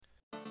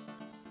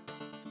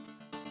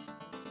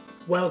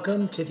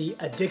Welcome to the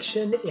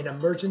Addiction in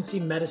Emergency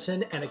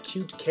Medicine and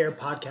Acute Care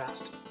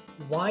podcast.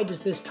 Why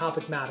does this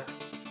topic matter?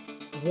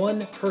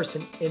 One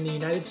person in the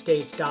United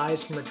States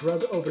dies from a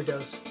drug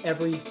overdose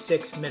every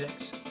 6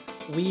 minutes.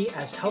 We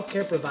as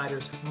healthcare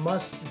providers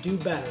must do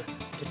better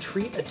to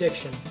treat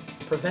addiction,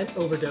 prevent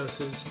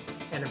overdoses,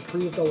 and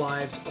improve the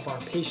lives of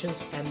our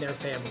patients and their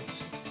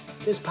families.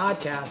 This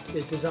podcast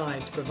is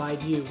designed to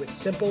provide you with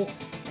simple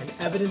and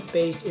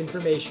evidence-based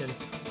information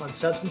on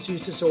substance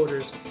use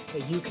disorders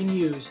that you can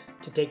use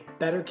to take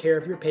better care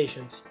of your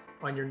patients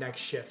on your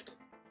next shift.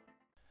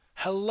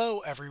 Hello,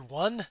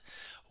 everyone.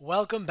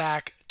 Welcome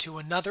back to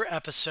another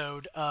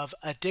episode of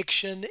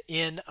Addiction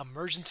in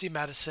Emergency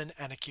Medicine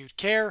and Acute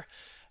Care.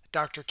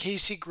 Dr.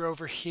 Casey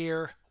Grover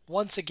here,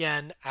 once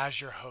again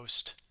as your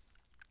host.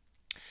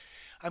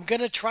 I'm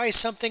going to try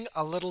something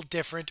a little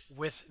different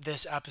with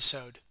this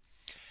episode.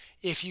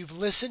 If you've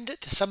listened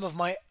to some of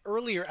my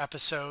earlier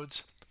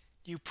episodes,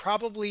 you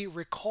probably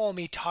recall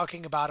me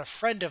talking about a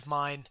friend of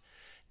mine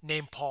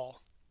named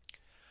Paul.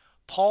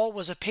 Paul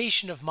was a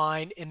patient of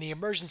mine in the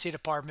emergency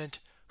department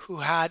who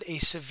had a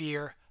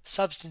severe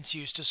substance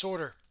use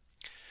disorder.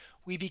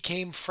 We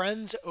became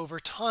friends over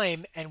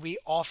time and we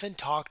often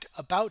talked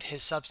about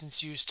his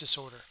substance use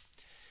disorder.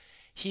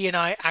 He and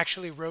I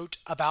actually wrote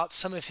about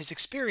some of his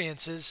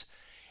experiences,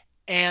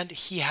 and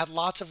he had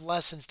lots of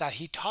lessons that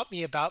he taught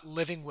me about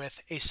living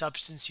with a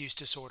substance use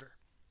disorder.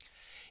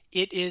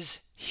 It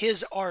is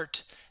his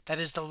art that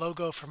is the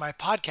logo for my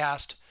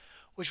podcast,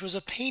 which was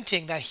a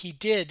painting that he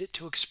did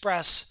to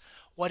express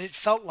what it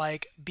felt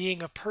like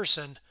being a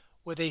person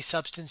with a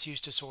substance use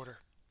disorder.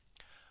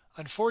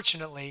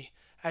 Unfortunately,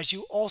 as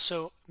you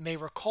also may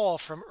recall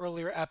from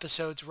earlier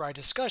episodes where I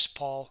discussed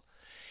Paul,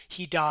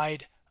 he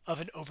died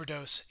of an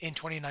overdose in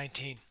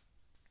 2019.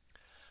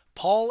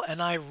 Paul and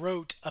I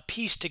wrote a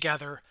piece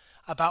together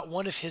about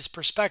one of his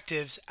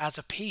perspectives as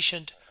a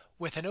patient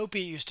with an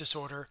opiate use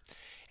disorder,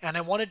 and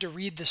I wanted to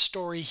read the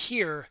story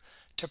here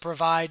to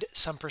provide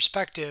some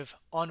perspective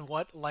on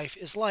what life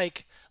is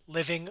like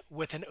living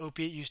with an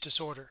opiate use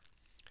disorder.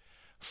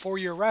 For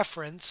your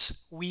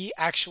reference, we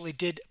actually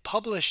did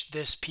publish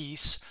this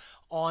piece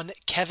on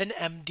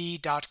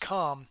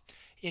kevinmd.com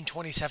in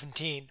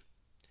 2017.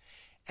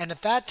 And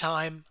at that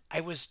time,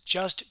 I was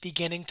just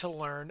beginning to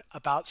learn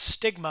about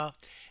stigma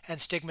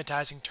and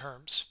stigmatizing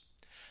terms.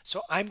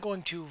 So I'm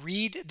going to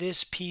read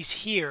this piece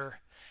here.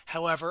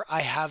 However,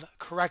 I have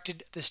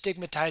corrected the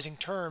stigmatizing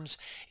terms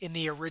in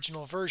the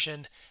original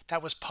version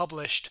that was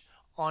published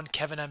on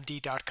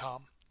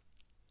kevinmd.com.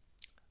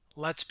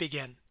 Let's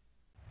begin.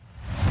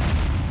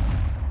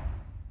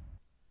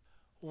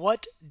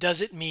 What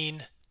does it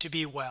mean to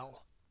be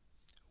well?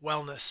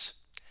 Wellness.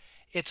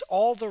 It's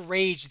all the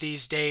rage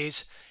these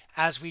days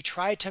as we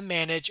try to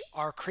manage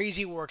our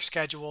crazy work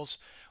schedules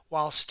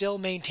while still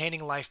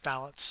maintaining life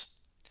balance.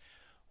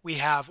 We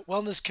have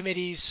wellness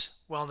committees,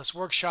 wellness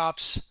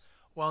workshops,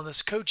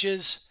 wellness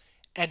coaches,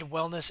 and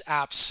wellness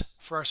apps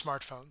for our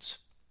smartphones.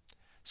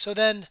 So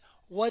then,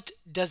 what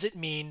does it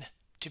mean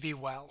to be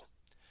well?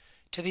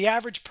 To the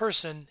average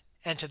person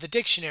and to the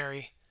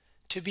dictionary,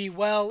 to be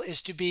well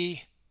is to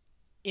be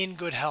in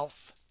good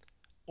health,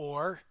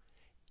 or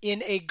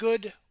in a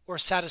good or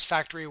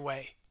satisfactory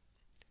way.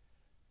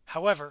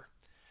 However,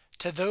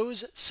 to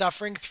those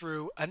suffering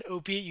through an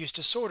opiate use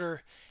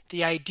disorder,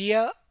 the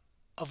idea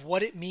of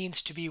what it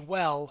means to be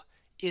well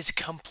is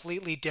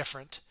completely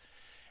different,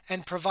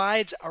 and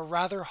provides a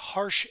rather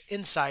harsh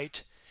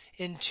insight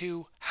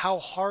into how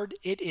hard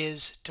it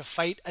is to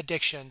fight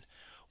addiction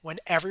when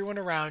everyone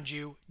around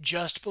you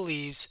just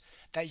believes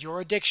that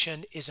your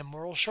addiction is a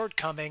moral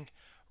shortcoming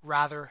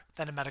rather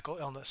than a medical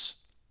illness.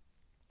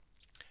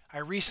 I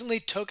recently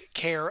took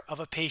care of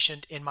a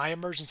patient in my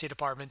emergency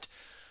department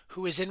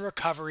who is in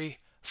recovery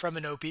from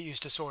an opiate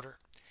use disorder,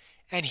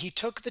 and he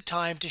took the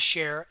time to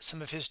share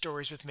some of his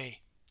stories with me.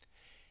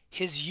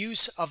 His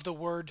use of the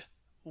word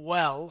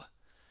well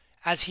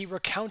as he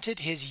recounted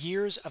his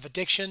years of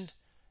addiction,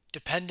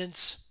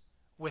 dependence,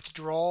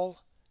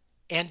 withdrawal,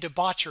 and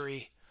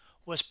debauchery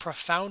was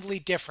profoundly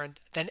different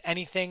than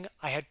anything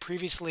I had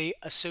previously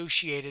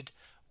associated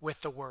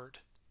with the word.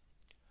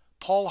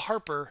 Paul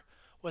Harper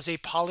was a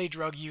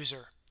polydrug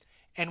user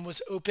and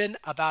was open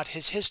about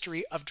his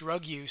history of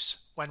drug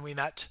use when we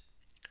met.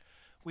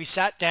 We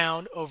sat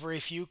down over a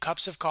few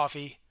cups of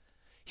coffee,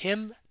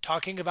 him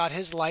talking about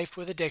his life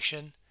with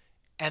addiction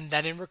and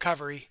then in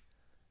recovery,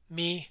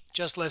 me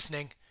just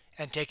listening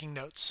and taking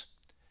notes.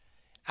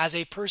 As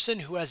a person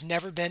who has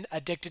never been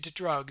addicted to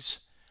drugs,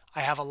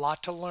 I have a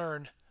lot to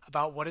learn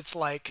about what it's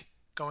like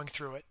going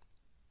through it.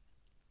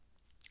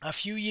 A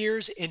few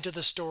years into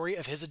the story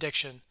of his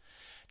addiction,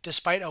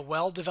 despite a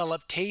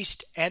well-developed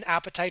taste and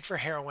appetite for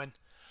heroin,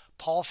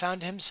 Paul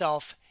found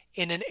himself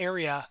in an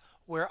area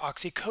where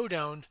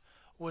oxycodone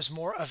was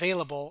more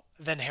available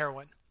than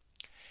heroin.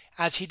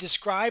 As he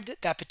described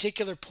that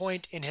particular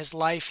point in his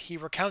life, he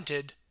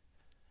recounted,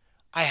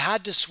 "I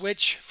had to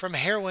switch from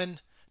heroin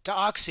to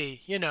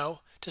oxy,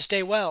 to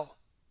stay well."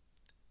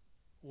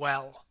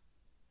 Well.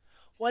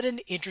 What an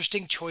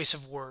interesting choice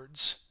of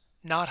words.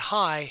 Not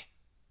high,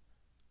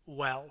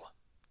 well.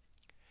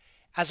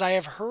 As I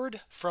have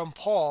heard from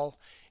Paul,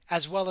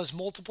 as well as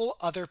multiple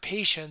other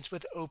patients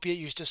with opiate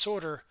use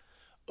disorder,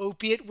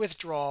 opiate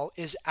withdrawal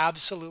is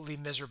absolutely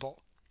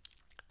miserable.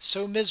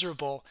 So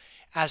miserable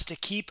as to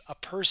keep a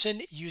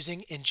person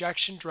using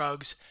injection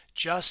drugs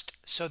just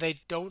so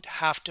they don't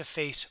have to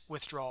face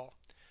withdrawal.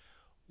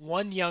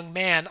 One young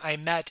man I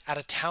met at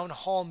a town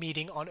hall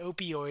meeting on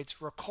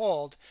opioids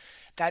recalled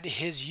that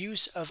his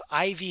use of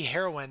IV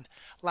heroin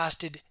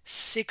lasted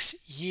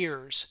 6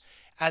 years,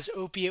 as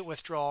opiate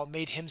withdrawal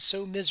made him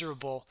so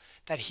miserable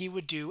that he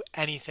would do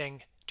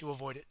anything to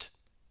avoid it.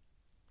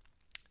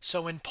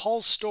 So in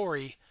Paul's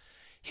story,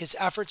 his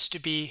efforts to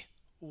be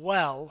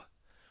well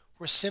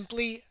were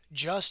simply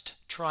just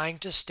trying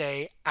to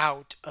stay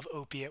out of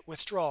opiate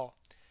withdrawal.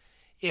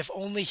 If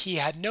only he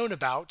had known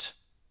about,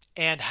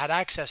 and had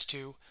access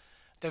to,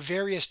 the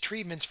various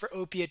treatments for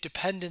opiate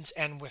dependence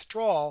and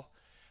withdrawal,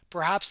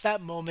 perhaps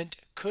that moment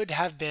could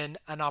have been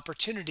an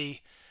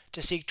opportunity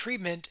to seek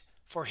treatment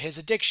for his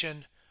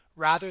addiction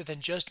rather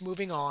than just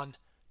moving on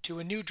to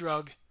a new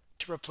drug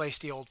to replace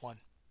the old one.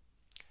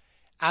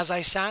 As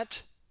I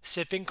sat,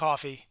 sipping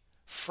coffee,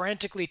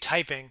 frantically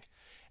typing,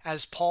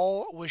 as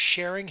Paul was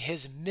sharing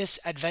his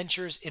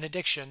misadventures in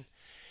addiction,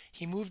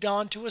 he moved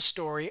on to a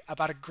story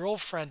about a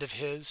girlfriend of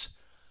his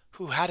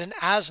who had an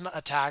asthma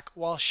attack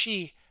while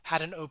she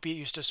had an opiate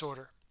use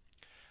disorder.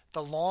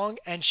 The long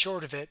and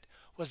short of it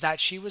was that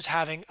she was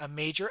having a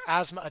major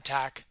asthma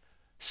attack,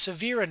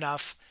 severe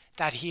enough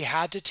that he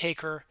had to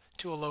take her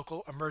to a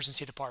local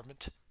emergency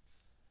department.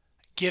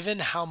 Given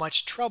how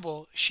much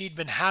trouble she'd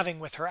been having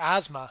with her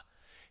asthma,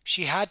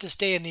 she had to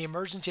stay in the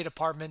emergency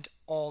department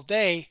all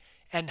day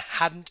and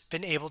hadn't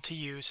been able to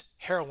use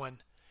heroin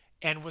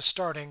and was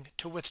starting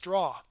to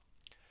withdraw.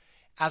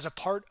 As a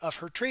part of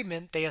her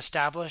treatment, they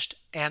established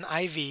an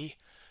IV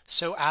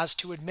so as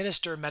to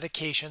administer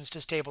medications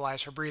to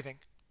stabilize her breathing.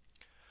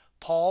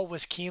 Paul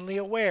was keenly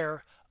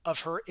aware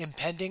of her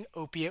impending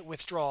opiate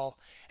withdrawal,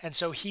 and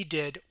so he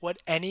did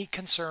what any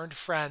concerned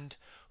friend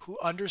who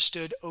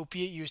understood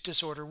opiate use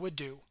disorder would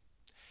do.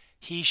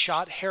 He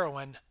shot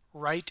heroin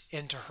right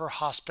into her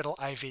hospital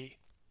IV.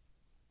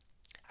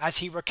 As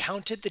he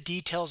recounted the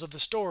details of the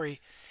story,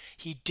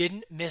 he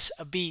didn't miss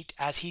a beat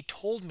as he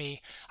told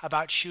me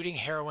about shooting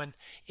heroin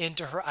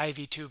into her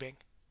IV tubing.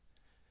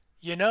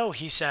 "You know,"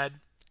 he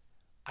said,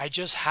 "I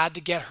just had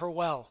to get her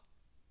well."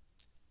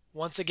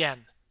 Once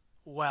again,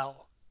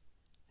 well.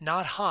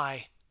 Not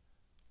high,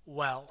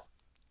 well.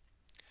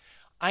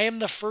 I am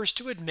the first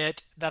to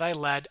admit that I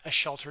led a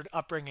sheltered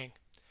upbringing.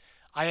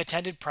 I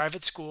attended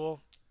private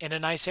school in a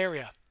nice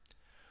area.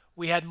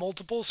 We had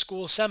multiple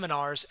school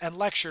seminars and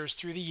lectures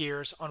through the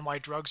years on why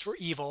drugs were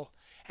evil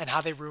and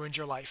how they ruined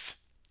your life.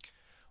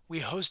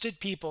 We hosted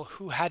people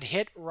who had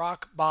hit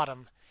rock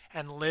bottom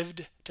and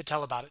lived to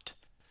tell about it,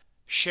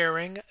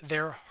 sharing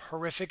their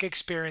horrific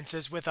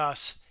experiences with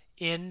us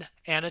in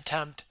an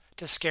attempt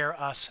to scare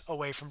us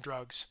away from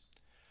drugs.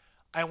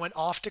 I went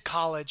off to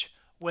college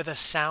with a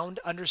sound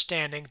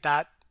understanding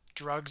that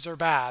drugs are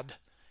bad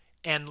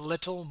and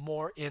little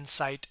more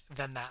insight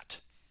than that.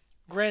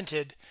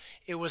 Granted,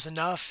 it was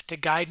enough to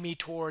guide me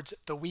towards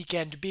the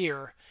weekend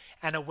beer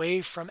and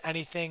away from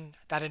anything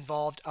that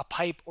involved a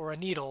pipe or a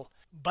needle,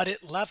 but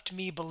it left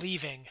me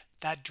believing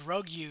that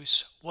drug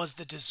use was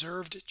the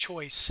deserved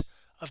choice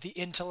of the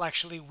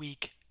intellectually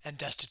weak and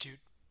destitute.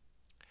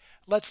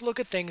 Let's look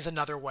at things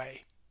another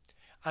way.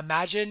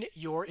 Imagine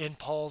you're in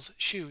Paul's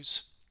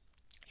shoes.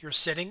 You're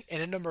sitting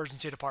in an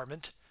emergency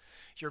department,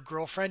 your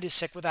girlfriend is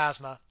sick with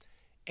asthma,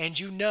 and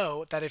you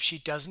know that if she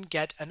doesn't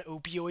get an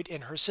opioid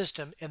in her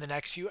system in the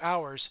next few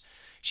hours,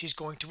 she's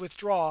going to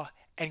withdraw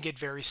and get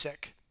very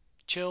sick.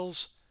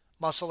 Chills,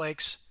 muscle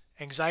aches,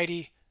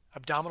 anxiety,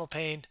 abdominal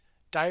pain,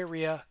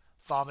 diarrhea,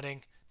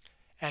 vomiting,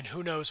 and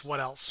who knows what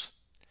else.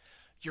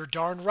 You're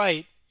darn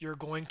right you're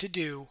going to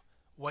do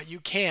what you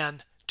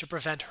can to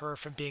prevent her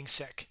from being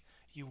sick.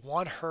 You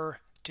want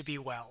her to be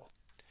well.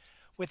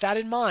 With that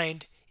in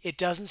mind, it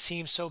doesn't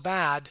seem so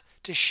bad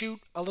to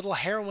shoot a little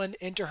heroin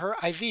into her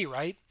IV,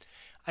 right?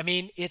 I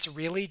mean, it's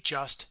really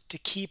just to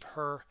keep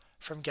her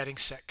from getting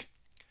sick.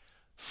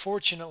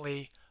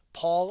 Fortunately,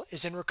 Paul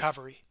is in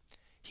recovery.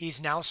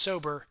 He's now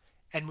sober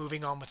and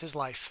moving on with his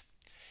life.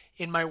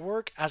 In my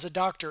work as a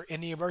doctor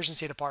in the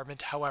emergency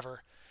department,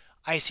 however,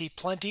 I see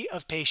plenty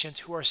of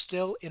patients who are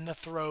still in the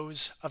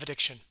throes of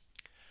addiction.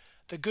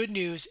 The good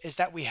news is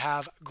that we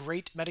have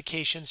great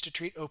medications to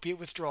treat opiate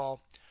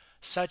withdrawal,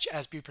 such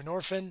as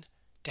buprenorphine,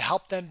 to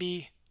help them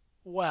be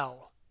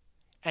well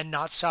and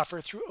not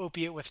suffer through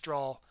opiate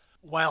withdrawal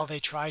while they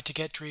try to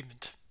get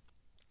treatment.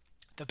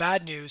 The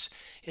bad news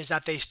is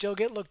that they still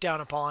get looked down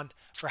upon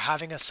for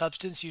having a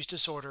substance use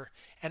disorder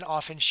and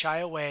often shy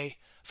away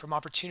from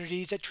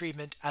opportunities at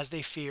treatment as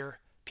they fear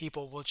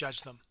people will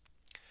judge them.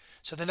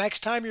 So the next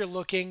time you're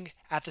looking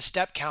at the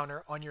step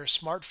counter on your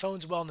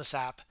smartphone's wellness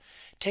app,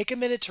 take a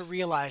minute to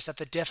realize that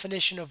the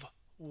definition of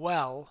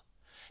well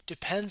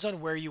depends on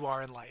where you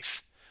are in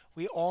life.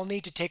 We all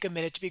need to take a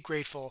minute to be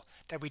grateful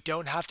that we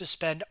don't have to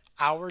spend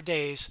our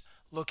days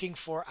looking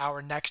for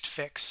our next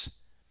fix.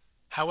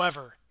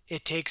 However,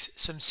 It takes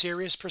some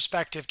serious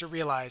perspective to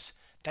realize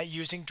that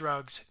using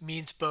drugs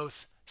means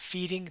both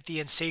feeding the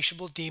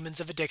insatiable demons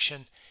of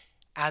addiction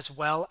as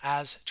well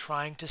as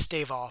trying to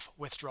stave off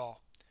withdrawal.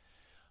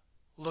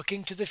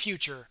 Looking to the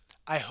future,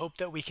 I hope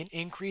that we can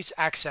increase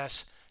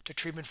access to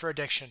treatment for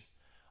addiction.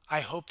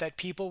 I hope that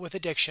people with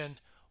addiction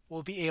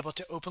will be able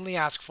to openly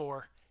ask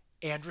for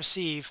and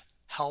receive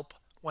help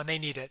when they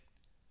need it.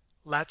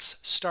 Let's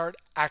start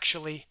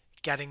actually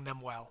getting them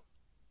well.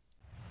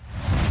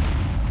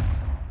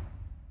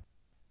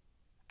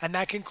 And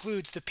that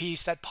concludes the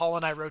piece that Paul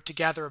and I wrote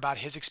together about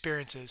his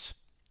experiences.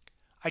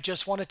 I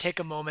just want to take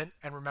a moment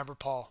and remember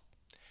Paul.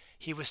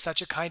 He was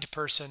such a kind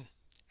person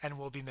and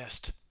will be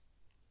missed.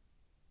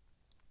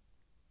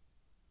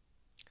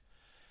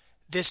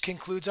 This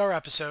concludes our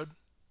episode.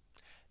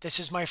 This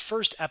is my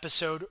first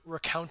episode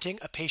recounting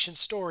a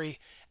patient's story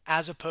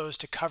as opposed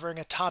to covering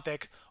a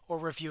topic or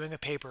reviewing a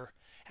paper,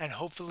 and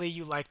hopefully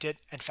you liked it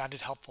and found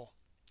it helpful.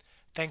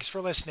 Thanks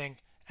for listening,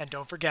 and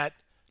don't forget,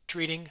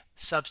 treating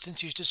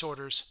substance use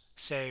disorders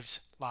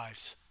saves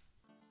lives.